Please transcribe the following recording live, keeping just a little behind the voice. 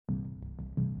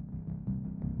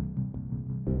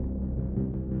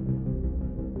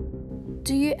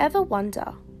Do you ever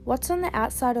wonder what's on the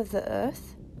outside of the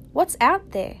Earth? What's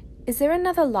out there? Is there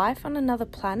another life on another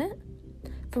planet?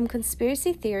 From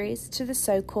conspiracy theories to the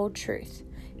so-called truth,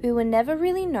 we will never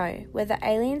really know whether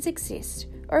aliens exist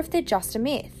or if they're just a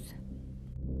myth.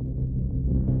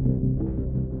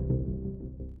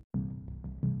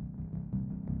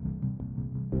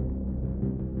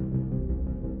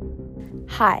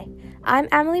 Hi, I'm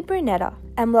Emily Brunetta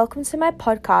and welcome to my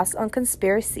podcast on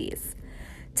conspiracies.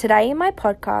 Today in my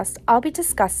podcast, I'll be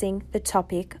discussing the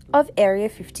topic of Area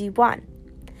 51.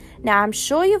 Now, I'm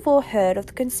sure you've all heard of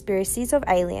the conspiracies of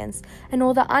aliens and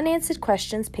all the unanswered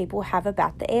questions people have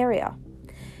about the area.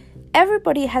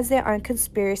 Everybody has their own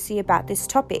conspiracy about this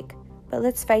topic, but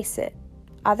let's face it,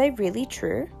 are they really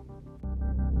true?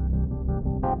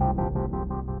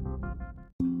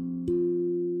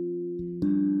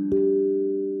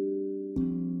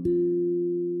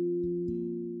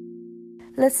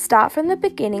 Let's start from the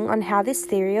beginning on how this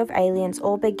theory of aliens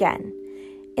all began.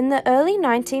 In the early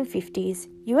 1950s,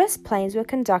 US planes were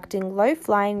conducting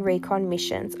low-flying recon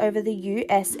missions over the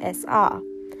USSR.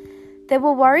 There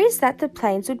were worries that the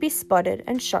planes would be spotted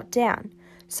and shot down,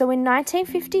 so in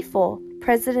 1954,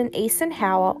 President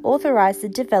Eisenhower authorized the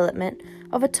development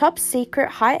of a top-secret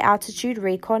high-altitude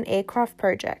recon aircraft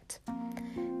project.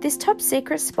 This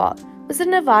top-secret spot was the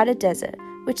Nevada desert,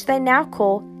 which they now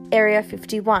call Area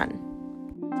 51.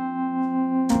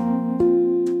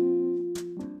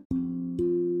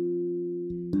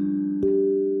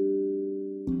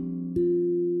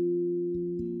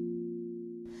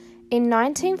 In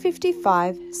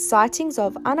 1955, sightings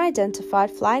of unidentified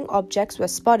flying objects were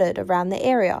spotted around the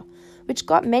area, which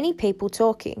got many people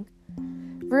talking.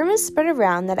 Rumours spread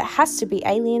around that it has to be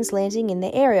aliens landing in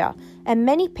the area, and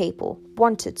many people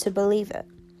wanted to believe it.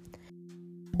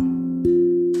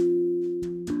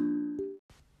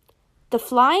 The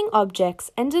flying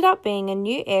objects ended up being a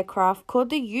new aircraft called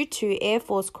the U-2 Air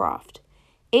Force craft.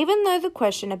 Even though the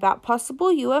question about possible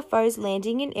UFOs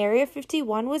landing in Area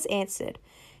 51 was answered,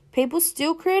 people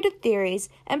still created theories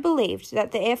and believed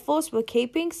that the Air Force were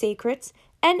keeping secrets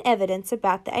and evidence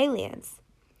about the aliens.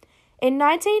 In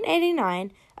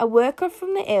 1989, a worker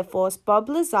from the Air Force, Bob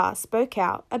Lazar, spoke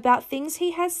out about things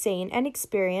he has seen and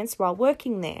experienced while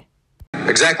working there.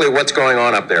 Exactly what's going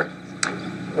on up there?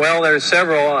 Well, there's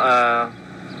several,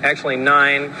 actually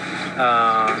 9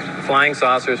 flying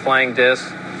saucers, flying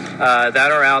discs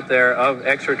that are out there of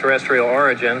extraterrestrial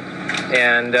origin.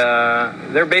 And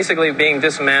they're basically being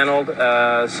dismantled.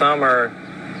 Some are,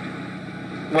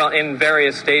 in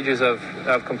various stages of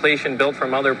completion, built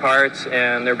from other parts,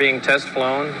 and they're being test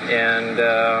flown and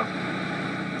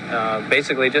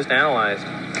basically just analyzed.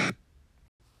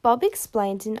 Bob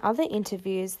explained in other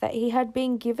interviews that he had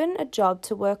been given a job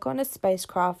to work on a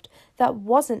spacecraft that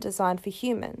wasn't designed for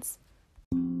humans.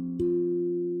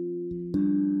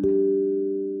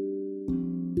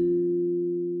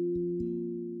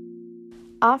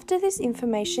 After this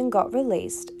information got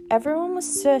released, everyone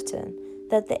was certain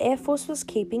that the Air Force was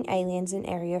keeping aliens in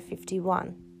Area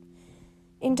 51.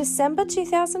 In December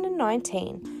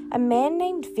 2019, a man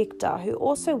named Victor, who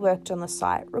also worked on the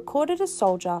site, recorded a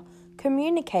soldier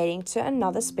communicating to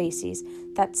another species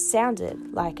that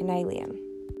sounded like an alien.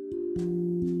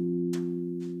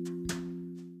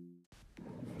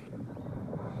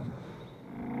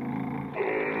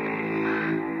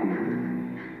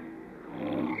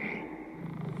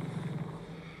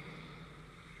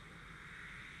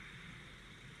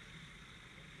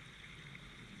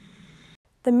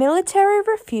 The military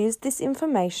refused this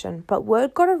information, but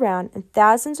word got around and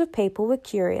thousands of people were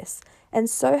curious and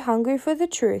so hungry for the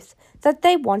truth that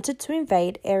they wanted to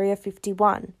invade Area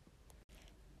 51.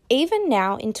 Even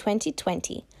now in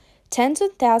 2020, tens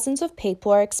of thousands of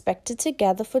people are expected to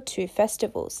gather for 2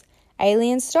 festivals,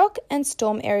 Alienstock and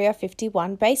Storm Area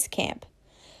 51 Base Camp.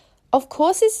 Of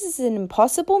course, this is an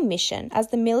impossible mission as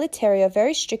the military are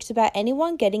very strict about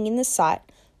anyone getting in the site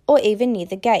or even near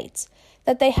the gates,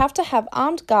 that they have to have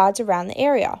armed guards around the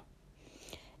area.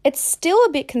 It's still a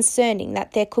bit concerning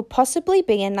that there could possibly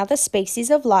be another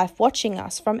species of life watching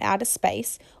us from outer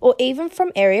space or even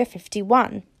from Area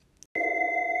 51.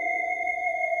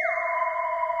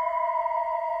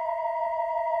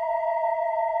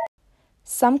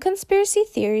 Some conspiracy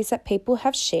theories that people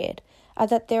have shared are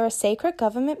that there are secret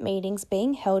government meetings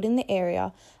being held in the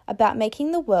area about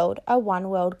making the world a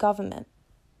one-world government.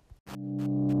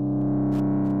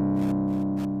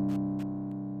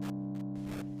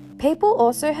 People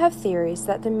also have theories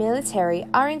that the military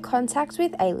are in contact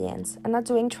with aliens and are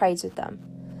doing trades with them.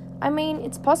 I mean,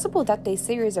 it's possible that these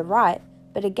theories are right,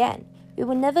 but again, we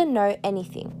will never know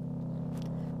anything.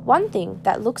 One thing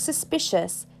that looks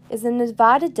suspicious is the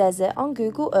Nevada desert on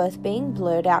Google Earth being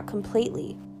blurred out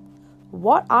completely.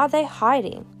 What are they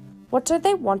hiding? What do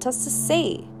they want us to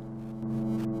see?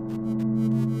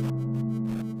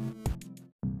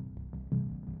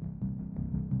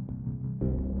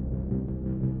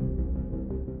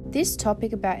 This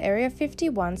topic about Area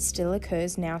 51 still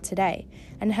occurs now today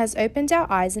and has opened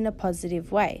our eyes in a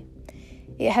positive way.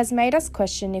 It has made us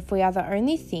question if we are the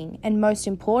only thing and most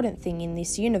important thing in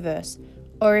this universe,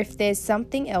 or if there's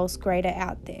something else greater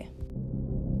out there.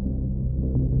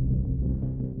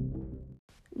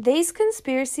 These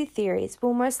conspiracy theories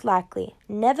will most likely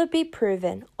never be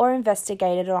proven or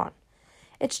investigated on.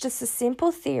 It's just a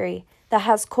simple theory that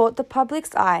has caught the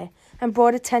public's eye and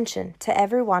brought attention to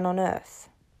everyone on Earth.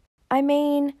 I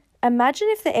mean, imagine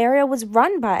if the area was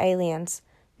run by aliens.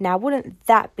 Now wouldn't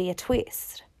that be a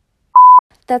twist?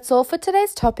 That's all for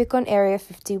today's topic on Area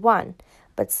 51,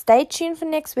 but stay tuned for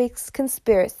next week's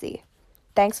conspiracy.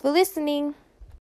 Thanks for listening.